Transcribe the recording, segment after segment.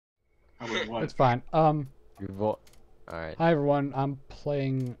I would what? It's fine. Alright. Hi everyone. I'm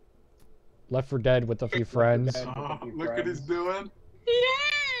playing Left 4 Dead with a few friends. Oh, look what he's doing.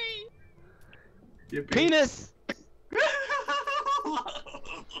 Yay! Yippee. Penis!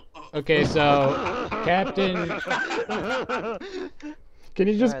 Okay, so Captain, can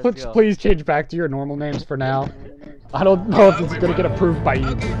you just Alright, let's go. please change back to your normal names for now? I don't know if it's gonna get approved by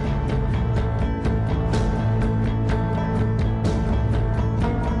you.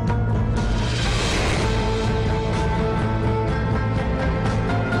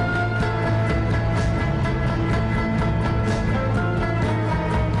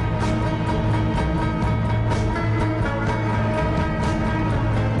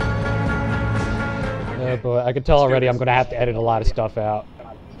 But I can tell already I'm gonna have to edit a lot of stuff out.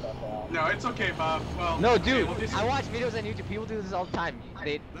 No, it's okay, Bob. Well, No, okay, dude, we'll just... I watch videos on YouTube. People do this all the time.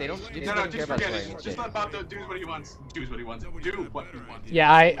 They don't. No, Care just about forget swearing it. and Just shit. let Bob do what he wants. Do what he wants. Do what he wants.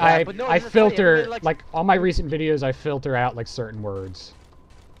 Yeah, but no, I it's funny, filter everybody likes- like all my recent videos. I filter out like certain words.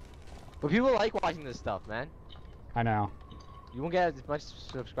 But people like watching this stuff, man. I know. You won't get as much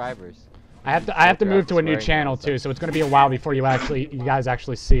subscribers. I have to Filter out move the to a new swearing channel nonsense. too, so it's gonna be a while before you guys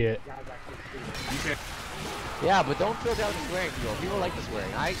actually see it. Okay. Yeah, but don't filter out the swearing, people. People like the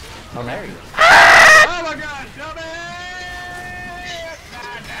swearing. It's hilarious. Oh my God! Dummy!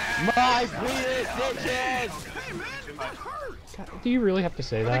 My penis, bitches! Hey man, that hurt. Do you really have to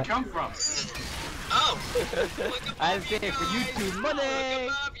say Where'd that? it come from? Oh! I say it for YouTube money!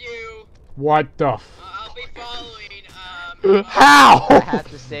 Look above you! What the f- I'll be following, How? I have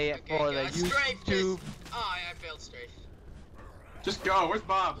to say it Okay, for the strafe YouTube. this. Oh, I failed strafe. Just go. Where's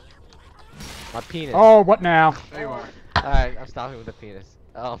Bob? My penis. Oh, what now? There you are. Alright, I'm stopping with the penis.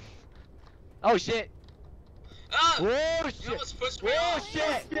 Oh. Oh shit! Ah! Whoa You shit! almost pushed me Whoa off.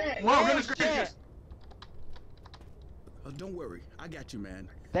 shit! Whoa, Whoa goodness shit! gracious! Oh, don't worry, I got you, man.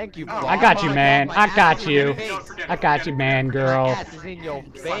 Thank you, Oh, bro. I got you, Oh my man. God, my I ass got is in you. your face. Don't forget I it, got forget you, it. man, My girl. ass is in your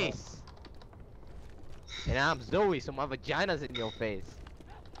face. And I'm Zoe, so my vagina's in your face.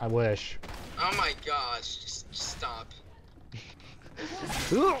 I wish. Oh my gosh, just stop.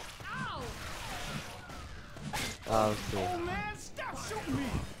 Ooh. Oh, shit. Man, stop shooting me!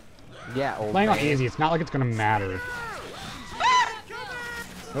 Yeah, old Playing on man. easy, it's not like it's gonna matter.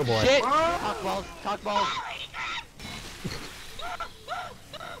 Oh boy. Shit! Cock balls, cock balls.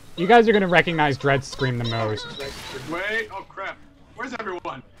 You guys are gonna recognize Dread's scream the most. Wait. Oh crap. Where's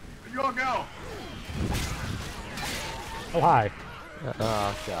everyone? Where'd you all go? Oh, hi.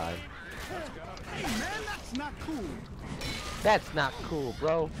 Oh, God. Hey, man, that's not cool. That's not cool,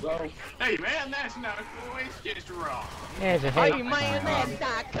 bro. Hey man, that's not cool. It's just wrong. There's a Hey, hate. man, that's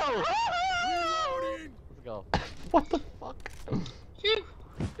not cool. Reloading. Let's go. What the fuck? Phew.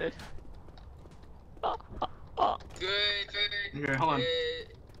 Good. Okay, hold on.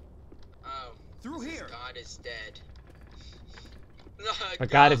 Oh. Through here. God is dead. But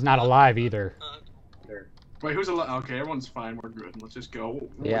God is not alive either. Wait, who's alive? Okay, everyone's fine. We're good. Let's just go.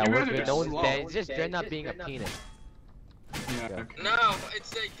 Yeah, You we're guys are good. just No one's slow. dead. It's just Dread not being a penis. Yeah. Okay. No, it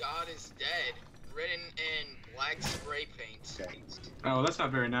said God is dead. Written in black spray paint. Oh, that's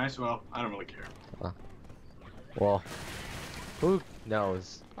not very nice. Well, I don't really care. Well, who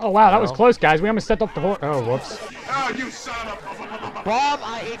knows? Oh wow, that was No. close, guys. We almost set up the horse. Oh, whoops. Oh, you son of a... Bob,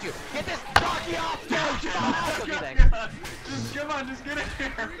 I hate you. Get this doggy off, dude. Okay, thanks. Just come on, just get in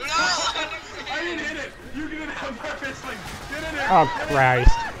here. No! I didn't hit it. You did it on purpose. Like, get in here. Oh Get in.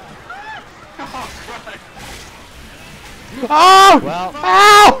 Christ. Oh Christ. Oh! Well,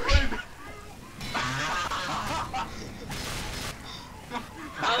 Ow!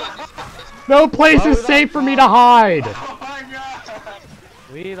 No place is safe for me to hide. Oh my God.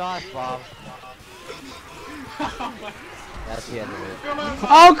 we lost Bob. That's the end of it. Come on.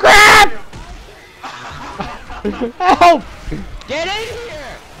 Oh crap! Help! Get in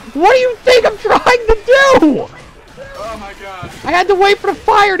here! What do you think I'm trying to do? Oh my God. I had to wait for the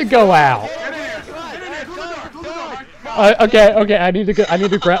fire to go out. Get in here. Get in here. Close the door. Close the door. Okay. I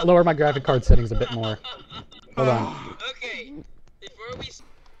need to lower my graphic card settings a bit more. Hold on. Okay, before we...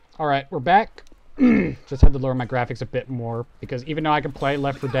 All right, we're back. Just had to lower my graphics a bit more because even though I can play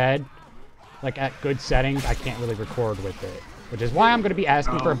Left 4 Dead, like at good settings, I can't really record with it. Which is why I'm going to be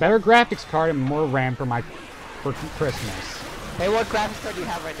asking for a better graphics card and more RAM for Christmas. Hey, what graphics card do you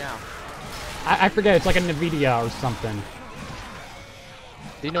have right now? I forget, it's like a NVIDIA or something.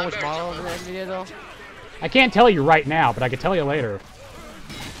 Do you know which model of the NVIDIA though? I can't tell you right now, but I can tell you later.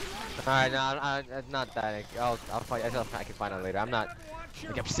 Alright, no, I'm not that. I'll find. I can find out later. I'm not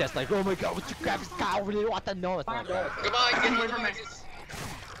like obsessed. Like, oh my God, what's your graphics card? I really want to know. It's not that. Come on, get away from me.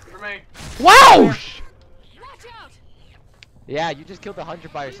 For me. Wow! Yeah, you just killed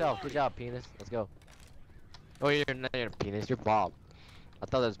 100 by yourself. Good job, penis. Let's go. Oh, you're not a penis. You're Bob. I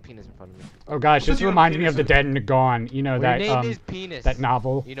thought there was penis in front of me. Oh gosh, this reminds me of The Dead and Gone. You know Well, that your name is penis. that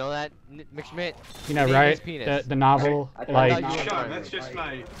novel. You know that, Mcschmidty? You know, Your name right? is penis. The novel, like Shut up, that's just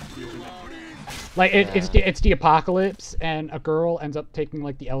my username. like it's the apocalypse, and a girl ends up taking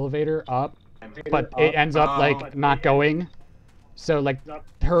like the elevator up, but it ends up like not going. So like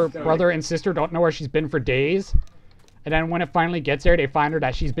her brother and sister don't know where she's been for days. And then when it finally gets there, they find her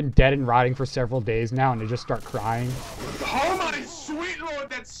that she's been dead and rotting for several days now, and they just start crying. Oh my sweet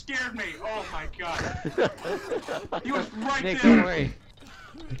lord, that scared me! Oh my god. He was right Nick, there! don't worry.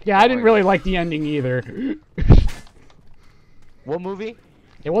 Yeah, I didn't really like the ending either. What movie?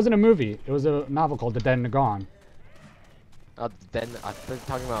 It wasn't a movie. It was a novel called The Dead and the Gone. Then I thought you were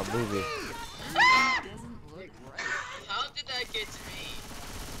talking about a movie. How did that get to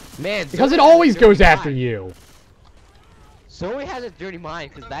me? Man, Because Zoe it has a always dirty goes after mind. you. Zoe has a dirty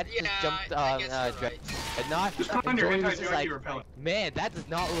mind because that just Yeah, jumped I on guess you're right. and not. Just And put on your Zoe was just anti-jockey like, repellent. man, that does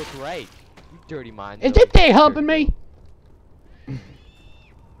not look right. You dirty mind. Is Zoe. it they helping me?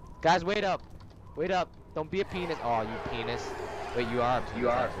 Guys, wait up. Wait up. Don't be a penis. Oh, you penis. Wait, you are a penis. You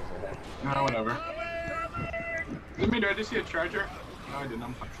are. No, whatever. Let me know, I just see a charger? No, I didn't,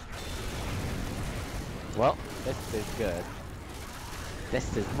 I'm fine. Well, this is good.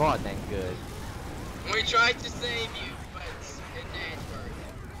 This is more than good. We tried to save you, but it didn't work.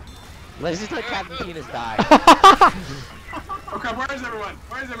 Let's just let Captain Penis die. Oh crap, where is everyone?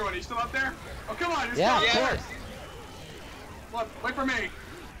 Where is everyone? Are you still up there? Oh come on, you're Yeah, of still up course. there! Look, wait for me!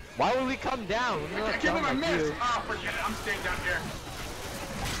 Why would we come down? We're I not can't dumb believe I like missed! you. Oh, forget it, I'm staying down here.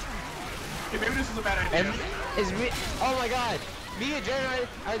 Okay, maybe this is a bad idea. And is me? Oh my God! Me and Jerry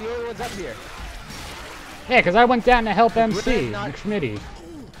are the only ones up here. Yeah, because I went down to help MC, not- Mcschmidty.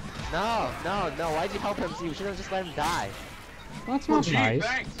 No. Why'd you help him? See, we should have just let him die. Well, that's Oh, not gee, nice.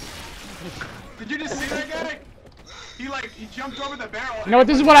 thanks. Did you just see that guy? He jumped over the barrel. You know what?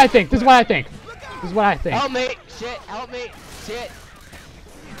 This is what I think. This is what I think. This is what I think. Help me! Shit! Help me! Shit!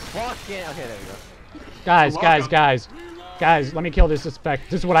 Fucking. Okay, there we go. Guys, guys, let me kill this suspect.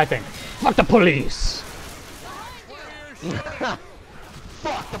 This is what I think. Fuck the police.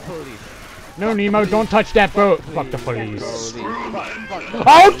 Fuck the police. No, Nemo, don't touch that boat. Fuck the police. Fuck.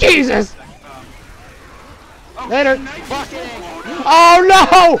 Oh, Jesus! Later. Fucking A. Oh,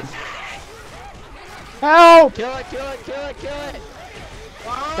 no! Help! Kill it! Kill it! Kill it! Kill it!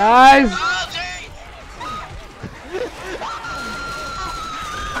 Guys! Oh, jeez!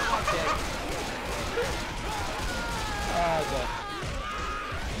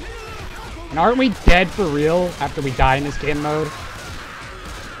 And aren't we dead for real after we die in this game mode?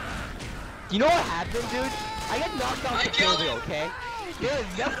 You know what happened, dude? I got knocked off I the killed building, him. okay?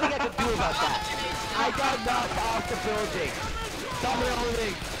 There's nothing I can do about that. I got knocked off the building. Stop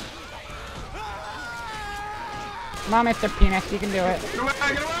building. Come on, Mr. Penis, you can do it. Get away,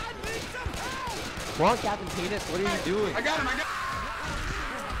 get away! Come on, Captain Penis, what are you doing? I got him,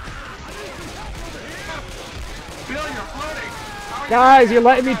 Bill, you're floating! How are Guys, you're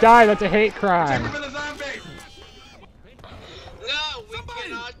letting me die. That's a hate Check crime. for the zombie! No, we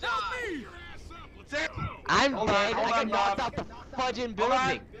cannot die. I'm Hold on, dead. hold I got on, knocked Bob. off the fudging Hold on.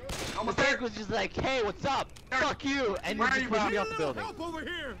 building. Almost The there. tank was just like, hey, what's up? Fuck you. And Where you are just you, pushed Bob? me off the building. Help over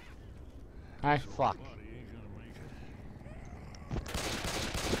here. Hi. Fuck.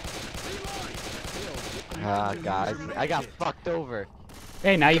 Ah, guys. I got fucked over.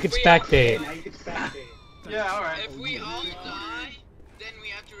 Hey, now you can If we spectate. Yeah, alright. If we all die, then we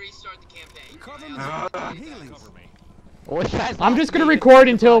have to restart the campaign. Cover me. Uh, Healing. What you guys I'm just gonna me? record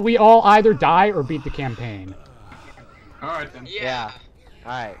until we all either die or beat the campaign. Alright then. Yeah.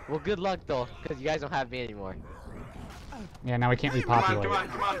 Alright. Well, good luck, though, because you guys don't have me anymore. Yeah, now we can't Come on, repopulate. come on,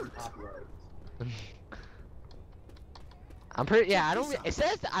 come on. I'm pretty. Yeah, I don't. It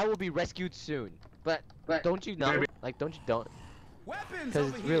says that I will be rescued soon, but don't you know? Maybe. Like, don't you don't? Weapons Because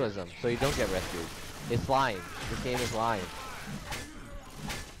over it's here. realism, so you don't get rescued. It's lying. This game is lying.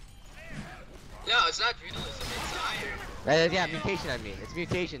 No, it's not realism, it's iron. Yeah, mutation. I mean, it's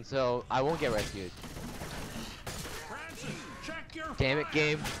mutation, so I won't get rescued. Francis, check your Damn it,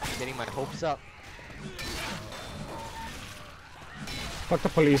 game. Getting my hopes up. Fuck the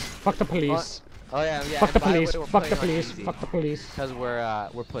police. Fuck the police. Oh yeah, yeah. Fuck the and by police. way, we're Fuck the playing on police. easy, Fuck the police. Because we're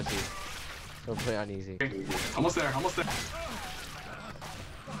pussies. So we're playing on easy. Almost there, almost there.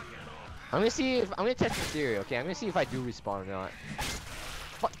 I'm gonna see if I'm gonna test the theory. Okay, I'm gonna see if I do respawn or not.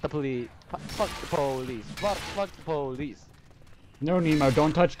 Fuck the police. Fuck the police. Fuck the police. No, Nemo,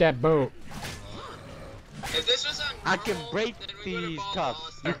 don't touch that boat. If this was on I can normal, break then we would've these all cuffs.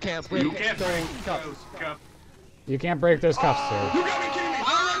 lost You our can't campaign. break You can't those break cuffs. those cuffs. You can't break those cuffs, sir. You gotta be kidding me!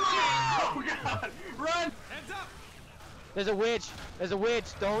 Oh god! Run! Heads up! There's a witch. There's a witch.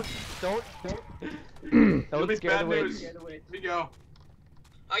 Don't It'll be scare bad the witch. news. Here we go.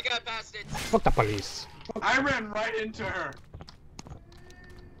 I got past it. Fuck the police. I ran right into her.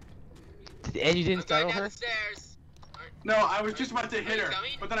 And you didn't I'm going startle down her? the stairs. No, I was just about to hit you her,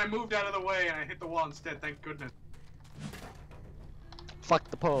 coming? but then I moved out of the way and I hit the wall instead. Thank goodness. Fuck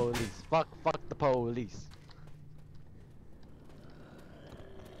the police. Fuck the police.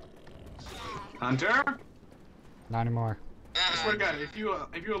 Hunter? Not anymore. I swear to God, if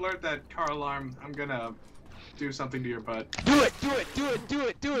you alert that car alarm, I'm gonna do something to your butt. Do it! Do it! Do it! Do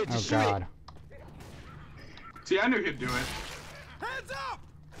it! Do it! Oh Just shoot god. See, I knew he'd do it. Heads up!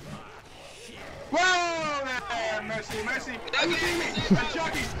 Whoa! There, mercy, mercy! Are you kidding me?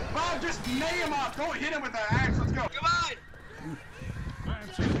 Chucky! Bob, just nail him off! Don't hit him with that axe, let's go! Come on!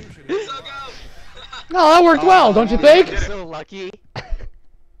 Execution. So go! No, that worked well, don't you I think? did You're it. so lucky.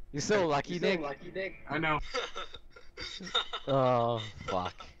 You're so lucky, Nick. I know. Oh,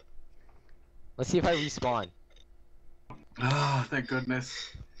 fuck. Let's see if I respawn. Ah, thank goodness.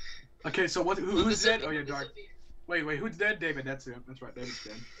 Okay, so what? Who's dead? Oh, yeah, Dark. Wait, who's dead? David, that's it. That's right, David's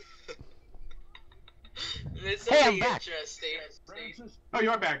dead. This Hey, will I'm be back. interesting. Francis, Oh,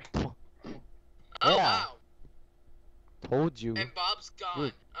 you're back. Oh Yeah. wow! Told you. And Bob's gone.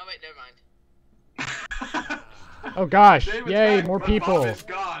 Good. Oh wait, never mind. Oh gosh, David's yay, back, more but people. Bob is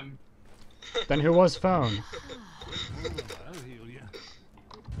gone. Then who was phone? I'll heal you.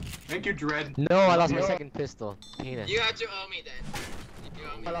 Thank you, Dread. No, I lost my second pistol. Penis. You have to owe me then. You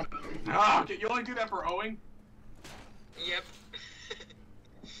owe me. That. Ah, okay, you only do that for owing? Yep.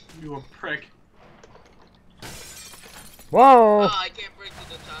 You a prick. Whoa! Oh, I can't break to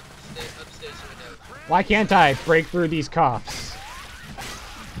the top upstairs window. Why can't I break through these cuffs?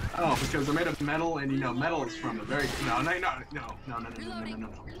 Oh, because they're made of metal, and you know, metal is from a very no,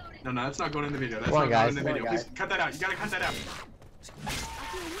 that's not going in the video. That's Come on, not guys. going in the video. Please cut that out. You gotta cut that out.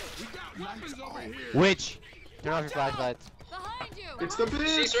 Witch! Turn off your flashlights. Behind you! It's the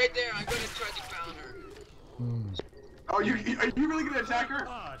bitch. She's right there. I'm gonna try to crown her. Oh, are you really gonna attack her?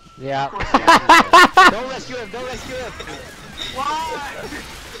 Yeah. Of course you are. Don't rescue him! Don't rescue him! Why?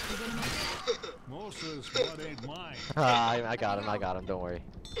 Moses, blood ain't mine. I got him. I got him. Don't worry.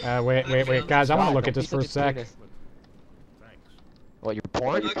 Wait, guys, I want to look at this for a sec. Thanks. What, you're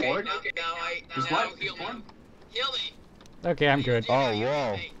porn? Okay, bored? now Just now what? heal me. Porn? Heal me. Okay, I'm good. Oh, You whoa.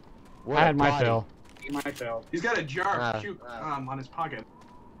 heal me. What I a had my body. fill. He's got a jar Ah. of puke on his pocket.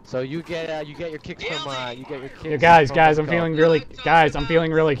 So you get your kicks from you get your kicks. Yo, guys, from I'm Cisco.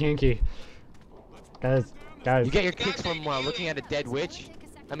 feeling really kinky. Guys. You get your kicks from looking at a dead witch.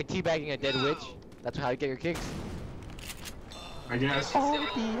 I mean, teabagging a dead witch. That's how you get your kicks. I guess.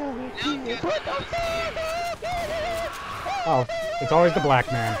 Oh, it's always the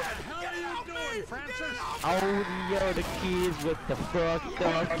black man. What the hell are you doing, Francis? Oh, the kids with the fucked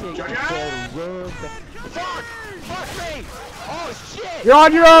up kicks. Fuck! Fuck me! Oh shit! You're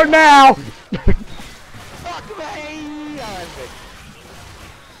on your own now! Fuck me! Oh, that's good.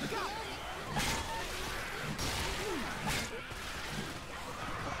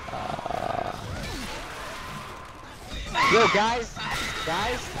 Yo, guys!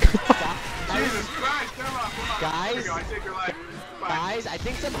 Jesus Christ! Come on, come on. Guys? Here we go, I saved your life. Bye. Guys, I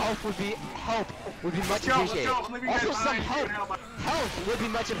think some help would be much Let's go, appreciated. I'm leaving you guys Also, some behind. You can help help. would be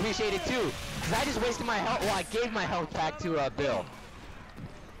much appreciated too. Cause I just wasted my health. Well, I gave my health back to Bill.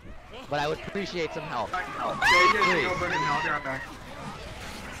 But I would appreciate some help. Yeah, you guys can go burn in hell. I'll be right back.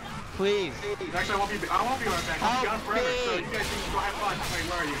 Please. Actually, I won't be right back. I'll be gone forever, so you guys can just go have fun.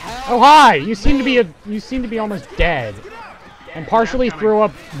 Wait, where are you? Help Oh hi! You seem to be almost dead, and partially threw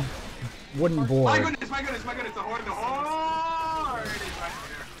up wooden My board. goodness, the horde, the horde! It is right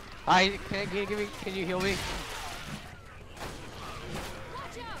there. Can you heal me?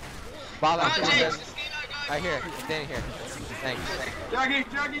 Bob, I'm Ah, standing James, here. the skin I got. Right here. I'm standing here. Thanks. Juggy's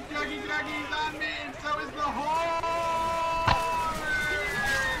on me, and so is the horde!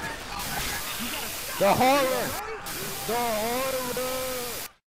 The horror! The horror!